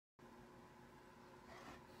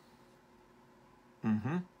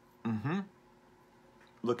Mm-hmm. Mm-hmm.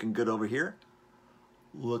 Looking good over here.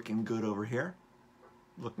 Looking good over here.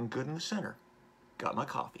 Looking good in the center. Got my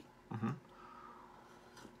coffee.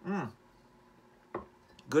 Mm-hmm.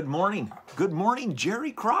 Good morning. Good morning,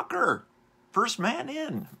 Jerry Crocker. First man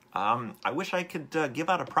in. I wish I could give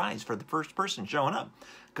out a prize for the first person showing up,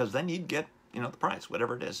 because then you'd get, the prize,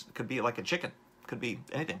 whatever it is. It could be like a chicken. Could be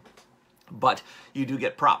anything. But you do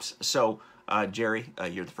get props. So, Jerry,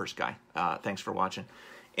 you're the first guy. Thanks for watching.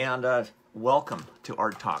 And welcome to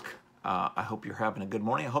Art Talk. I hope you're having a good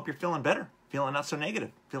morning. I hope you're feeling better. Feeling not so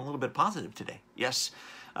negative. Feeling a little bit positive today. Yes.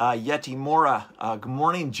 Yeti Mora. Good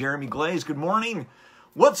morning, Jeremy Glaze. Good morning.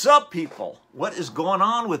 What's up, people? What is going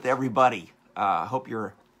on with everybody? I hope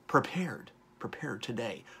you're prepared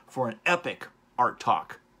today for an epic Art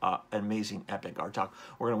Talk. Amazing, epic Art Talk.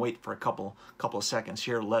 We're going to wait for a couple of seconds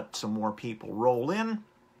here, let some more people roll in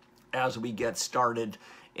as we get started.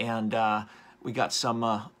 And we got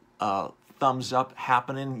some thumbs up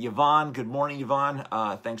happening. Yvonne, good morning, Yvonne.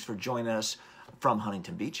 Thanks for joining us from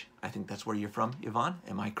Huntington Beach. I think that's where you're from, Yvonne.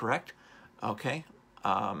 Am I correct? Okay.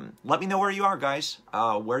 Let me know where you are, guys,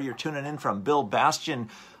 where you're tuning in from. Bill Bastian,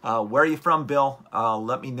 where are you from, Bill?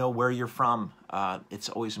 Let me know where you're from. It's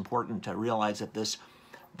always important to realize that this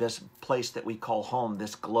place that we call home,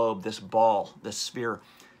 this globe, this ball, this sphere,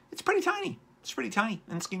 it's pretty tiny. It's pretty tiny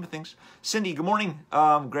in the scheme of things. Cindy, good morning.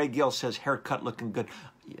 Greg Gill says, haircut looking good.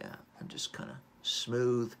 Yeah, I'm just kind of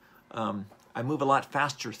smooth. I move a lot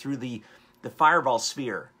faster through the fireball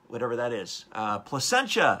sphere, whatever that is.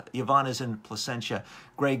 Placentia, Yvonne is in Placentia.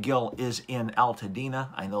 Greg Gill is in Altadena.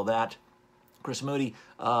 I know that. Chris Moody,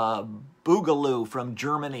 Boogaloo from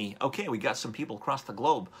Germany. Okay, we got some people across the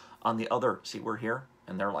globe on the other. See, we're here,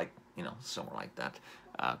 and they're like, somewhere like that,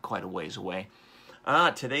 quite a ways away.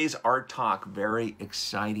 Today's Art Talk, very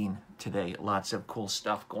exciting today. Lots of cool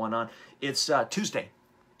stuff going on. It's Tuesday.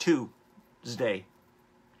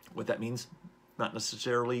 What that means, not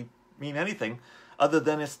necessarily mean anything, other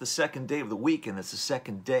than it's the second day of the week, and it's the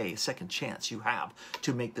second chance you have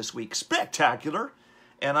to make this week spectacular.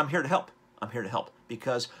 And I'm here to help. I'm here to help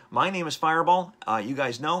because my name is Fireball. You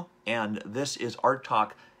guys know, and this is Art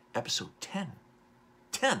Talk, episode 10.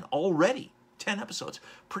 10 already. 10 episodes.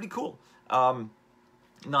 Pretty cool.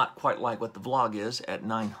 Not quite like what the vlog is at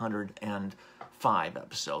 905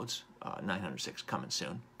 episodes. 906 coming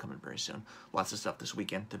soon. Coming very soon. Lots of stuff this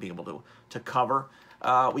weekend to be able to cover.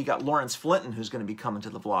 We got Lawrence Flinton, who's going to be coming to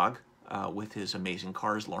the vlog with his amazing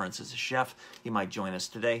cars. Lawrence is a chef. He might join us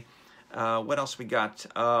today. What else we got?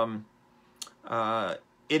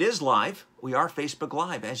 It is live. We are Facebook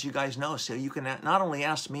Live, as you guys know, so you can not only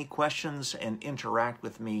ask me questions and interact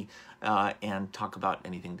with me and talk about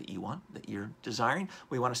anything that you want, that you're desiring.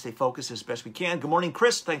 We want to stay focused as best we can. Good morning,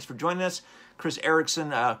 Chris. Thanks for joining us. Chris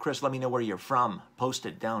Erickson. Chris, let me know where you're from. Post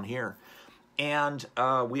it down here. And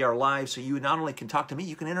we are live, so you not only can talk to me,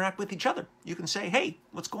 you can interact with each other. You can say, hey,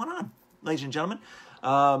 what's going on, ladies and gentlemen?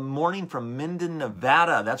 Morning from Minden,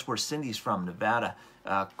 Nevada. That's where Cindy's from, Nevada.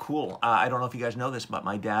 Cool. I don't know if you guys know this, but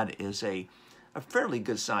my dad is a fairly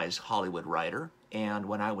good-sized Hollywood writer. And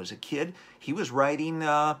when I was a kid, he was writing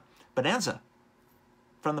Bonanza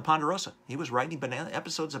from the Ponderosa. He was writing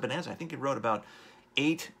episodes of Bonanza. I think he wrote about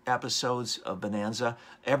 8 episodes of Bonanza.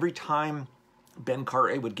 Every time Ben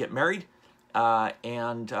Cartwright would get married, my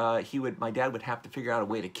dad would have to figure out a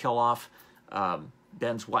way to kill off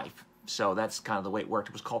Ben's wife. So that's kind of the way it worked.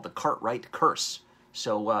 It was called the Cartwright Curse.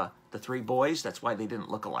 So the 3 boys, that's why they didn't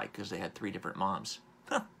look alike, because they had 3 different moms.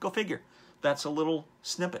 Go figure. That's a little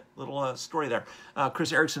snippet, little story there.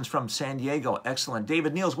 Chris Erickson's from San Diego. Excellent.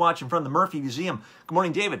 David Neal's watching from the Murphy Museum. Good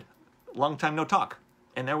morning, David. Long time no talk.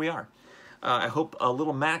 And there we are. I hope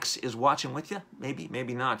little Max is watching with you. Maybe,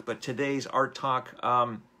 maybe not. But today's Art Talk,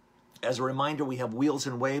 as a reminder, we have Wheels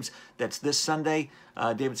and Waves. That's this Sunday.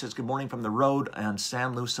 David says, good morning from the road and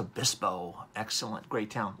San Luis Obispo. Excellent. Great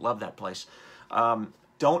town. Love that place.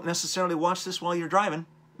 Don't necessarily watch this while you're driving.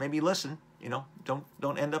 Maybe listen.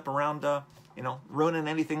 Don't end up around, ruining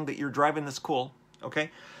anything that you're driving that's cool. Okay?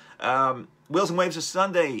 Wheels and Waves is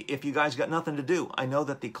Sunday if you guys got nothing to do. I know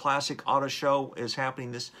that the Classic Auto Show is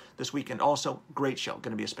happening this weekend also. Great show.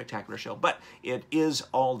 Going to be a spectacular show. But it is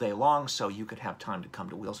all day long, so you could have time to come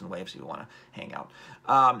to Wheels and Waves if you want to hang out.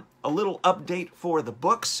 A little update for the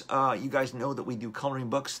books. You guys know that we do coloring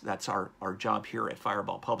books. That's our job here at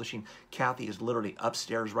Fireball Publishing. Kathy is literally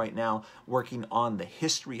upstairs right now working on the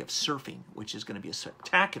history of surfing, which is going to be a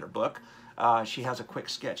spectacular book. She has a quick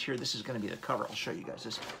sketch here. This is going to be the cover. I'll show you guys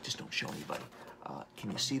this. Just don't show anybody.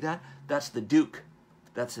 Can you see that? That's the Duke.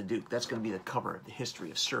 That's the Duke. That's going to be the cover of the History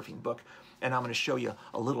of Surfing book. And I'm going to show you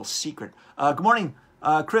a little secret. Good morning.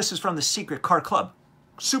 Chris is from the Secret Car Club.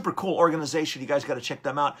 super cool organization. You guys got to check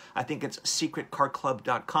them out. I think it's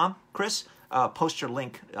secretcarclub.com. Chris, post your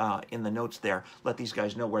link in the notes there. Let these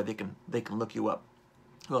guys know where they can look you up.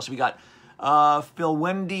 Who else we got? Phil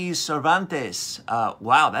Wendy Cervantes.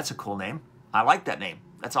 Wow, that's a cool name. I like that name.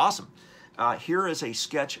 That's awesome. Here is a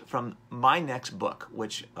sketch from my next book,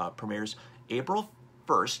 which premieres April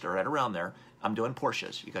 1st, or right around there. I'm doing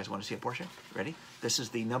Porsches. You guys want to see a Porsche? Ready? This is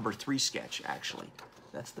the number 3 sketch, actually.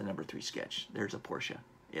 That's the number 3 sketch. There's a Porsche.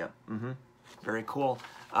 Yeah. Very cool.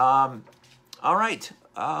 All right.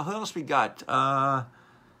 Who else we got? Got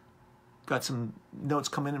some notes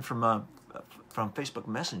coming in from Facebook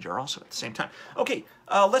Messenger also at the same time. Okay,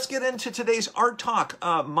 let's get into today's Art Talk.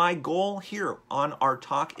 My goal here on Art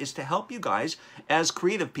Talk is to help you guys as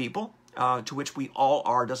creative people, to which we all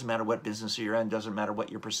are. Doesn't matter what business you're in, doesn't matter what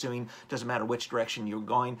you're pursuing, doesn't matter which direction you're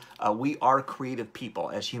going. We are creative people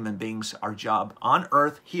as human beings. Our job on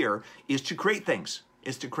Earth here is to create things.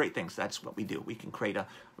 That's what we do. We can create a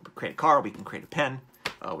car. We can create a pen.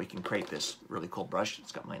 We can create this really cool brush.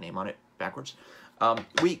 It's got my name on it backwards.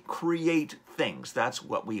 We create things. That's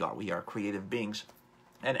what we are. We are creative beings.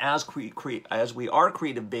 And as we are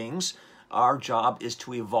creative beings, our job is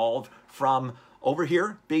to evolve from over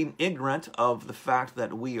here being ignorant of the fact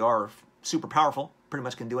that we are super powerful, pretty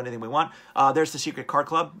much can do anything we want. There's the Secret Car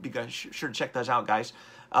Club. You guys sure to check those out, guys.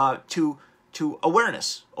 To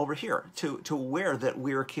awareness over here, to aware that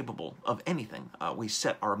we're capable of anything we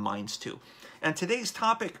set our minds to. And today's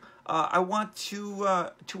topic, I want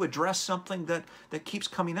to address something that keeps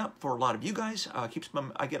coming up for a lot of you guys. I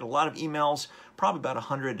get a lot of emails, probably about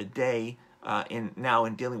 100 a day in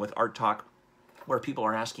dealing with Art Talk, where people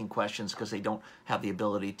are asking questions because they don't have the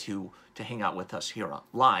ability to hang out with us here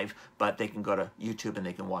live, but they can go to YouTube and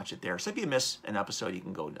they can watch it there. So if you miss an episode, you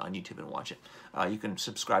can go on YouTube and watch it. You can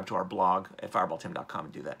subscribe to our blog at fireballtim.com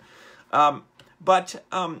and do that. But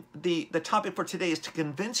the topic for today is to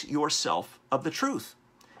convince yourself of the truth.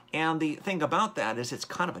 And the thing about that is it's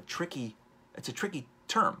kind of a tricky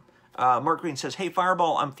term. Mark Green says, "Hey,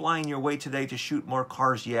 Fireball, I'm flying your way today to shoot more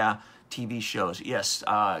Cars Yeah TV shows." Yes,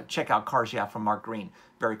 check out Cars Yeah from Mark Green.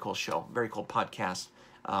 Very cool show, very cool podcast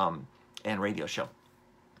and radio show.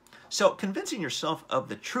 So convincing yourself of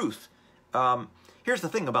the truth. Here's the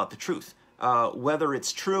thing about the truth. Whether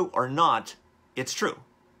it's true or not, it's true.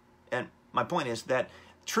 And my point is that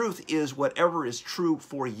truth is whatever is true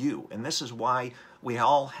for you. And this is why we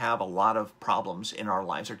all have a lot of problems in our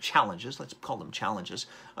lives, or challenges. Let's call them challenges.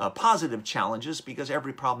 Positive challenges, because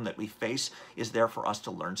every problem that we face is there for us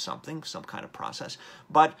to learn something, some kind of process.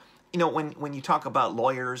 But, you know, when you talk about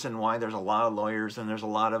lawyers and why there's a lot of lawyers and there's a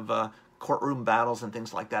lot of courtroom battles and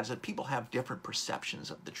things like that, is that people have different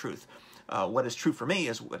perceptions of the truth. What is true for me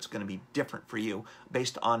is what's going to be different for you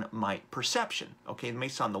based on my perception, okay?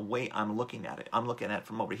 Based on the way I'm looking at it. I'm looking at it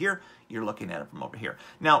from over here, you're looking at it from over here.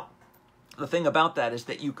 Now, the thing about that is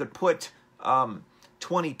that you could put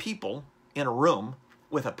 20 people in a room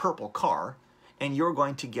with a purple car, and you're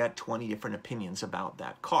going to get 20 different opinions about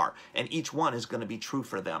that car. And each one is going to be true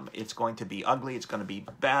for them. It's going to be ugly, it's going to be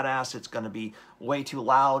badass, it's going to be way too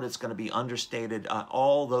loud, it's going to be understated.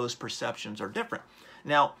 All those perceptions are different.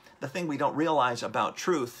 Now, the thing we don't realize about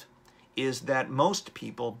truth is that most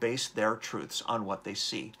people base their truths on what they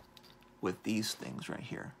see with these things right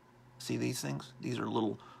here. See these things? These are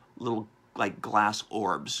little like glass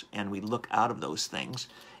orbs, and we look out of those things.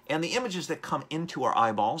 And the images that come into our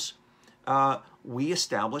eyeballs, we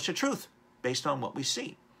establish a truth based on what we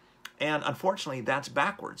see. And unfortunately, that's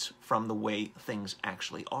backwards from the way things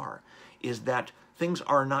actually are, is that things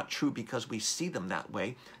are not true because we see them that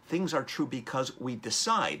way. Things are true because we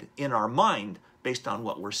decide in our mind, based on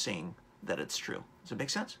what we're seeing, that it's true. Does it make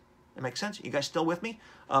sense? It makes sense? You guys still with me?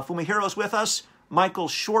 Fumihiro's with us. Michael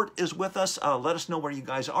Short is with us. Let us know where you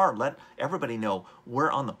guys are. Let everybody know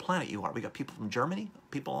where on the planet you are. We got people from Germany,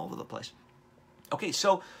 people all over the place. Okay,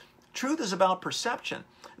 so truth is about perception.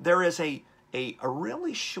 There is a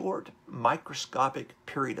really short microscopic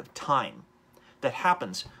period of time that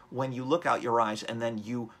happens when you look out your eyes and then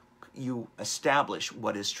you establish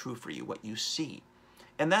what is true for you, what you see.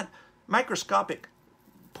 And that microscopic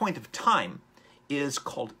point of time is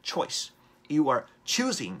called choice. You are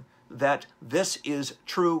choosing that this is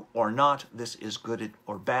true or not, this is good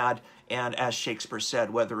or bad, and as Shakespeare said,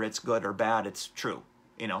 whether it's good or bad, it's true.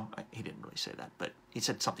 You know, he didn't really say that, but he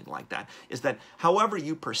said something like that, is that however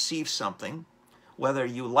you perceive something, whether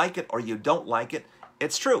you like it or you don't like it,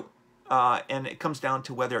 it's true. And it comes down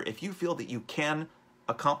to whether if you feel that you can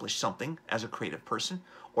accomplish something as a creative person,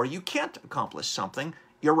 or you can't accomplish something,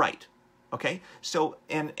 you're right. Okay? So,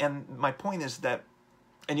 and my point is that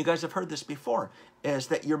and you guys have heard this before, is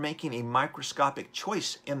that you're making a microscopic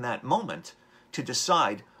choice in that moment to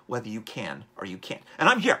decide whether you can or you can't. And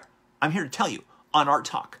I'm here to tell you on Art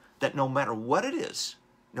Talk that no matter what it is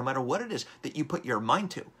that you put your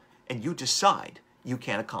mind to and you decide you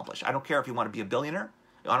can accomplish. I don't care if you want to be a billionaire.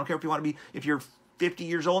 I don't care if you want to be, if you're 50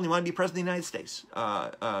 years old and you want to be president of the United States.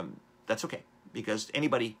 That's okay, because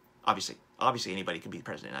anybody, obviously anybody can be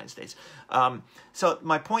president of the United States. So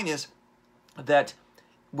my point is that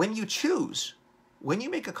when you choose, when you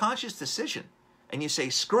make a conscious decision and you say,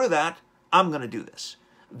 screw that, I'm going to do this,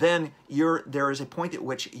 then there is a point at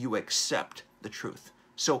which you accept the truth.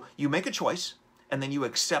 So you make a choice, and then you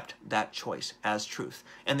accept that choice as truth.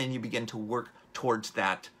 And then you begin to work towards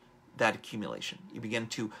that accumulation. You begin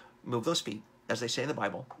to move those feet. As they say in the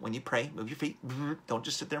Bible, when you pray, move your feet. Don't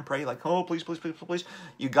just sit there and pray like, oh, please, please, please, please.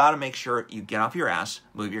 You got to make sure you get off your ass,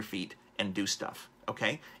 move your feet, and do stuff,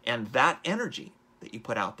 okay? And that energy that you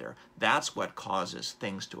put out there, that's what causes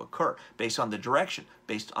things to occur, based on the direction,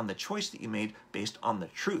 based on the choice that you made, based on the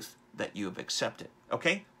truth that you have accepted,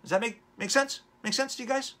 okay? Does that make sense? Make sense to you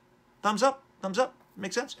guys? Thumbs up? Thumbs up?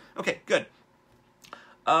 Make sense? Okay, good.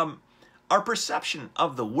 Our perception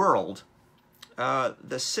of the world,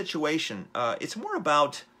 the situation, it's more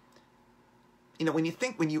about,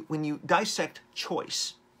 when you dissect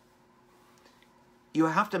choice, you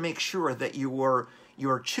have to make sure that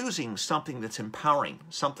you're choosing something that's empowering,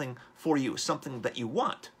 something for you, something that you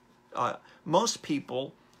want. Most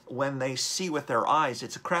people, when they see with their eyes,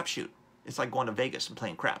 it's a crapshoot. It's like going to Vegas and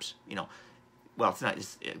playing craps, Well, it's not.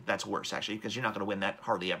 That's worse, actually, because you're not going to win that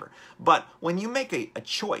hardly ever. But when you make a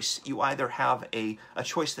choice, you either have a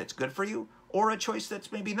choice that's good for you or a choice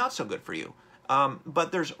that's maybe not so good for you.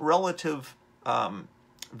 But there's relative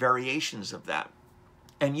variations of that.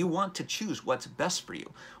 And you want to choose what's best for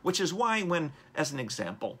you, which is why when, as an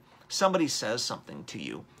example, somebody says something to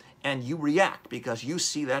you and you react because you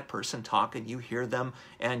see that person talk and you hear them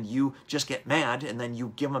and you just get mad and then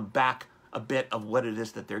you give them back a bit of what it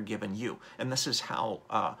is that they're giving you. And this is how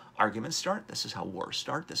arguments start. This is how wars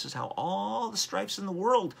start. This is how all the strifes in the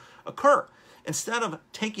world occur. Instead of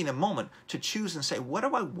taking a moment to choose and say, what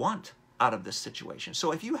do I want out of this situation?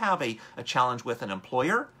 So if you have a challenge with an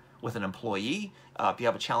employer, with an employee, if you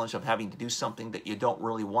have a challenge of having to do something that you don't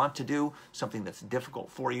really want to do, something that's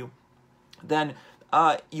difficult for you, then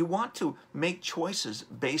you want to make choices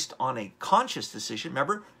based on a conscious decision.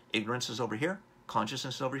 Remember, ignorance is over here,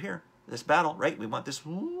 consciousness is over here. This battle, right? We want this,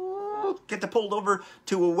 get pulled over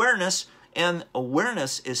to awareness, and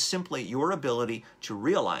awareness is simply your ability to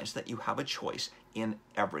realize that you have a choice in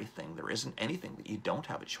everything. There isn't anything that you don't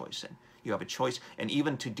have a choice in. You have a choice, and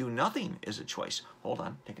even to do nothing is a choice. Hold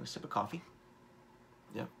on, taking a sip of coffee.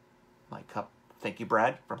 Yep, my cup. Thank you,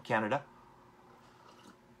 Brad, from Canada.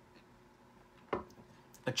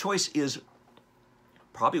 A choice is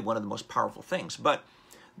probably one of the most powerful things, but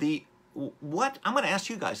I'm going to ask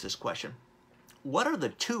you guys this question. What are the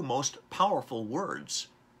two most powerful words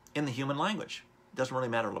in the human language? It doesn't really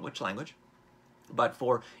matter which language. But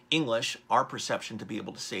for English, our perception to be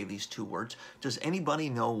able to say these two words, does anybody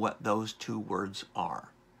know what those two words are?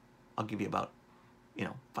 I'll give you about,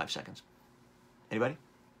 5 seconds. Anybody?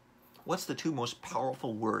 What's the two most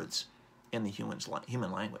powerful words in the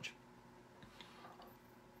human language?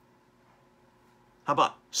 How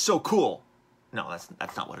about so cool? No,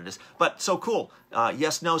 that's not what it is. But so cool.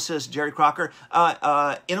 Yes, no, says Jerry Crocker.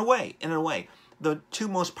 In a way, the two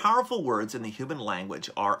most powerful words in the human language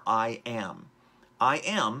are I am. I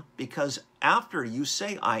am, because after you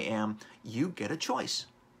say I am, you get a choice.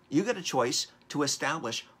 You get a choice to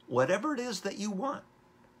establish whatever it is that you want.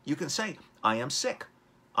 You can say, I am sick.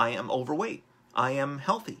 I am overweight. I am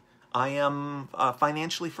healthy. I am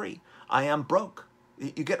financially free. I am broke.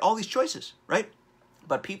 You get all these choices, right?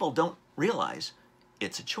 But people don't realize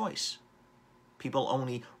it's a choice. People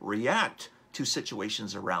only react to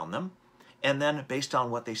situations around them, and then based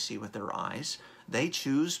on what they see with their eyes, they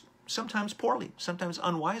choose, sometimes poorly, sometimes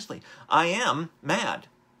unwisely. I am mad,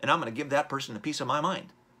 and I'm going to give that person a piece of my mind,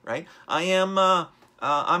 right? I am,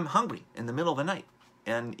 I'm hungry in the middle of the night,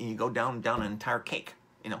 and you go down an entire cake,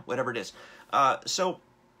 whatever it is. So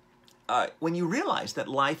when you realize that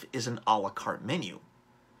life is an a la carte menu,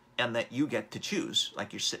 and that you get to choose,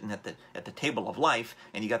 like you're sitting at the table of life,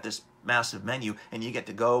 and you got this massive menu, and you get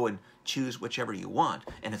to go and choose whichever you want,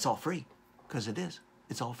 and it's all free, because it is.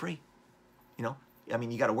 It's all free, I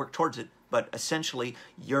mean, you got to work towards it, but essentially,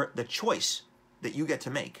 the choice that you get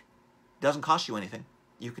to make doesn't cost you anything.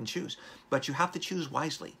 You can choose, but you have to choose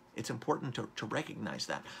wisely. It's important to recognize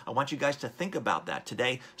that. I want you guys to think about that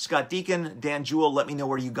today. Scott Deacon, Dan Jewell, let me know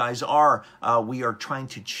where you guys are. We are trying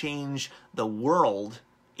to change the world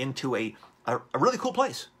into a really cool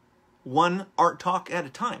place, one art talk at a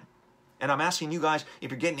time. And I'm asking you guys,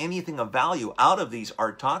 if you're getting anything of value out of these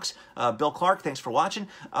art talks, Bill Clark, thanks for watching.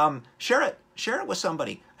 Share it. Share it with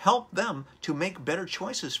somebody. Help them to make better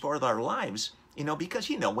choices for their lives. You know, because,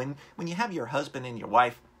 you know, when you have your husband and your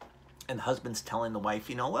wife, and the husband's telling the wife,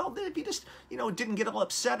 you know, well, if you just, you know, didn't get all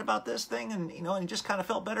upset about this thing and, you know, and just kind of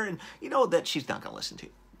felt better, and you know that she's not going to listen to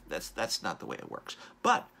you. That's not the way it works.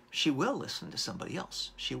 But she will listen to somebody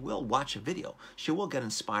else. She will watch a video. She will get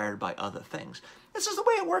inspired by other things. This is the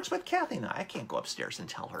way it works with Kathy and I. I can't go upstairs and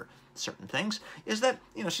tell her certain things. Is that,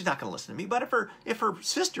 you know, she's not going to listen to me. But if her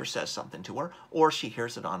sister says something to her, or she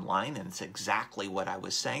hears it online and it's exactly what I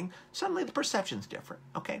was saying, suddenly the perception's different.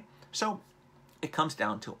 Okay? So it comes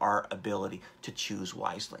down to our ability to choose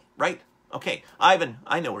wisely, right? Okay, Ivan,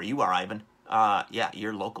 I know where you are, Ivan. Yeah,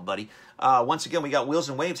 you're local, buddy. Once again, we got Wheels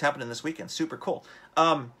and Waves happening this weekend. Super cool.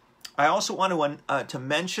 I also want to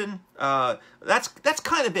mention that's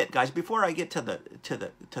kind of it, guys. Before I get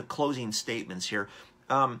to closing statements here,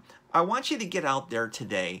 I want you to get out there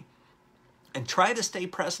today and try to stay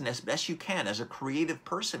present as best you can as a creative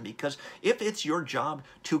person, because if it's your job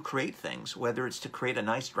to create things, whether it's to create a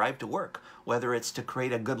nice drive to work, whether it's to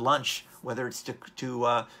create a good lunch, whether it's to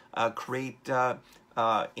create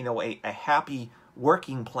you know, a happy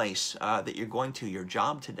working place that you're going to your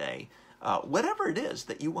job today, whatever it is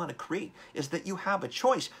that you want to create, is that you have a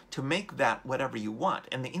choice to make that whatever you want.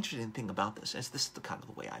 And the interesting thing about this is, this is the kind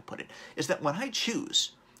of the way I put it, is that when I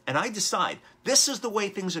choose and I decide this is the way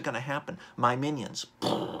things are going to happen, my minions,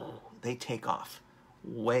 they take off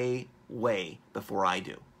way, way before I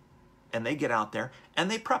do. And they get out there and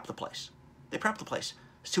they prep the place. They prep the place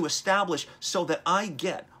to establish so that I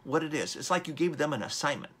get what it is. It's like you gave them an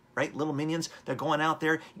assignment, right? Little minions, they're going out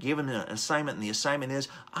there, you gave them an assignment, and the assignment is,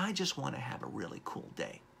 I just want to have a really cool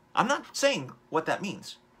day. I'm not saying what that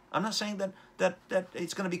means. I'm not saying that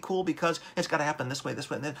it's going to be cool because it's got to happen this way,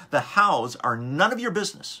 and then. The hows are none of your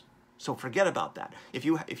business. So forget about that. If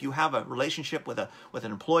you have a relationship with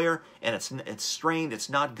an employer and it's strained, it's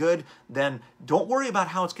not good, then don't worry about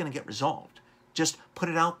how it's going to get resolved. Just put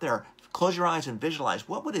it out there. Close your eyes and visualize,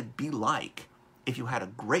 what would it be like if you had a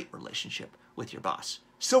great relationship with your boss?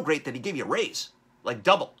 So great that he gave you a raise, like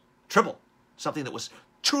double, triple, something that was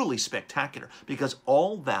truly spectacular, because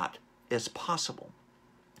all that is possible.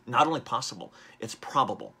 Not only possible, it's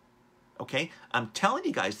probable. Okay? I'm telling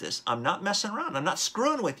you guys this. I'm not messing around. I'm not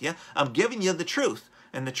screwing with you. I'm giving you the truth.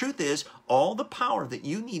 And the truth is, all the power that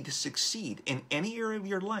you need to succeed in any area of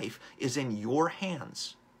your life is in your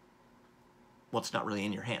hands. Well, it's not really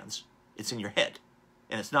in your hands. It's in your head.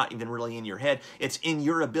 And it's not even really in your head. It's in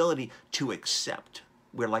your ability to accept.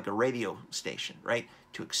 We're like a radio station, right?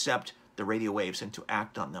 To accept the radio waves and to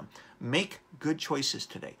act on them. Make good choices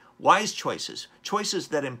today. Wise choices. Choices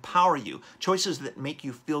that empower you. Choices that make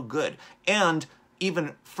you feel good. And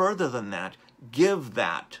even further than that, give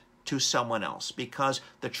that to someone else. Because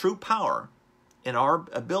the true power in our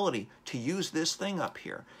ability to use this thing up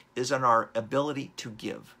here is in our ability to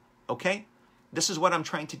give. Okay? This is what I'm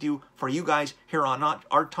trying to do for you guys here on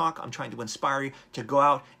Art Talk. I'm trying to inspire you to go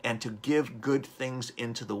out and to give good things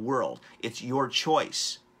into the world. It's your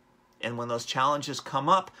choice. And when those challenges come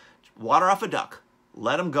up, water off a duck.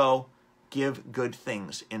 Let them go. Give good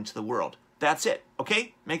things into the world. That's it.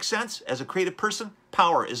 Okay? Makes sense? As a creative person,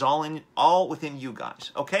 power is all within you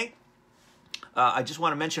guys. Okay? I just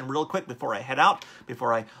want to mention real quick before I head out,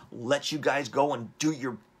 before I let you guys go and do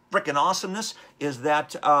your frickin' awesomeness, is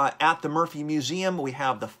that at the Murphy Museum, we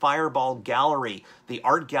have the Fireball Gallery, the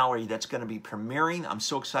art gallery that's going to be premiering. I'm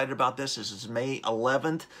so excited about this. This is May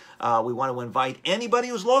 11th. We want to invite anybody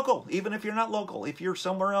who's local, even if you're not local. If you're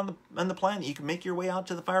somewhere on the planet, you can make your way out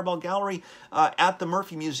to the Fireball Gallery at the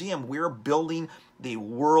Murphy Museum. We're building the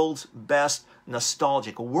world's best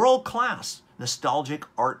nostalgic, world-class nostalgic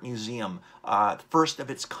art museum, first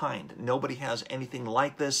of its kind. Nobody has anything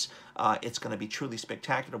like this. It's going to be truly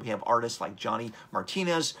spectacular. We have artists like Johnny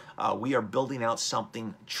Martinez. We are building out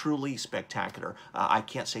something truly spectacular. I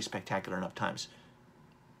can't say spectacular enough times.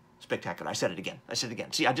 Spectacular. I said it again. I said it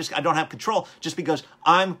again. See, I don't have control just because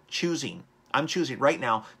I'm choosing right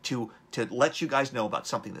now to let you guys know about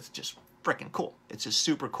something that's just freaking cool. It's just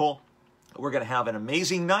super cool. We're going to have an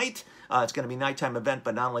amazing night. It's going to be a nighttime event,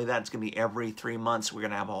 but not only that, it's going to be every 3 months. We're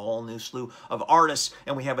going to have a whole new slew of artists,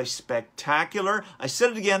 and we have a spectacular, I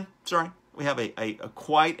said it again, sorry, we have a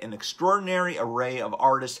quite an extraordinary array of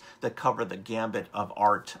artists that cover the gambit of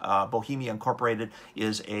art. Bohemia Incorporated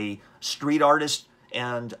is a street artist,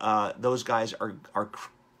 and those guys are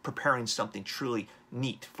preparing something truly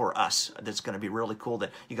neat for us that's going to be really cool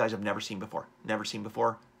that you guys have never seen before. Never seen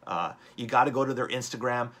before. You got to go to their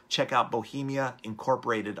Instagram, check out Bohemia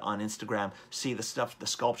Incorporated on Instagram, see the stuff, the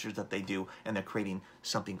sculptures that they do, and they're creating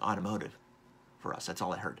something automotive for us. That's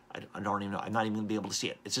all I heard. I don't even know. I'm not even going to be able to see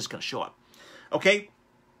it. It's just going to show up. Okay?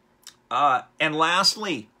 And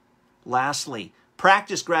lastly,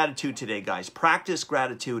 practice gratitude today, guys. Practice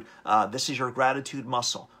gratitude. This is your gratitude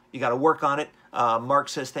muscle. You got to work on it. Mark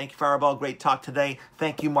says, thank you, Fireball. Great talk today.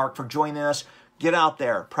 Thank you, Mark, for joining us. Get out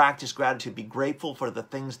there. Practice gratitude. Be grateful for the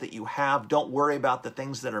things that you have. Don't worry about the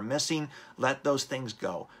things that are missing. Let those things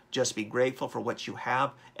go. Just be grateful for what you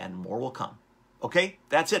have, and more will come. Okay?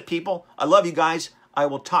 That's it, people. I love you guys. I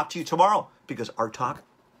will talk to you tomorrow because our talk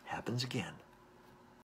happens again.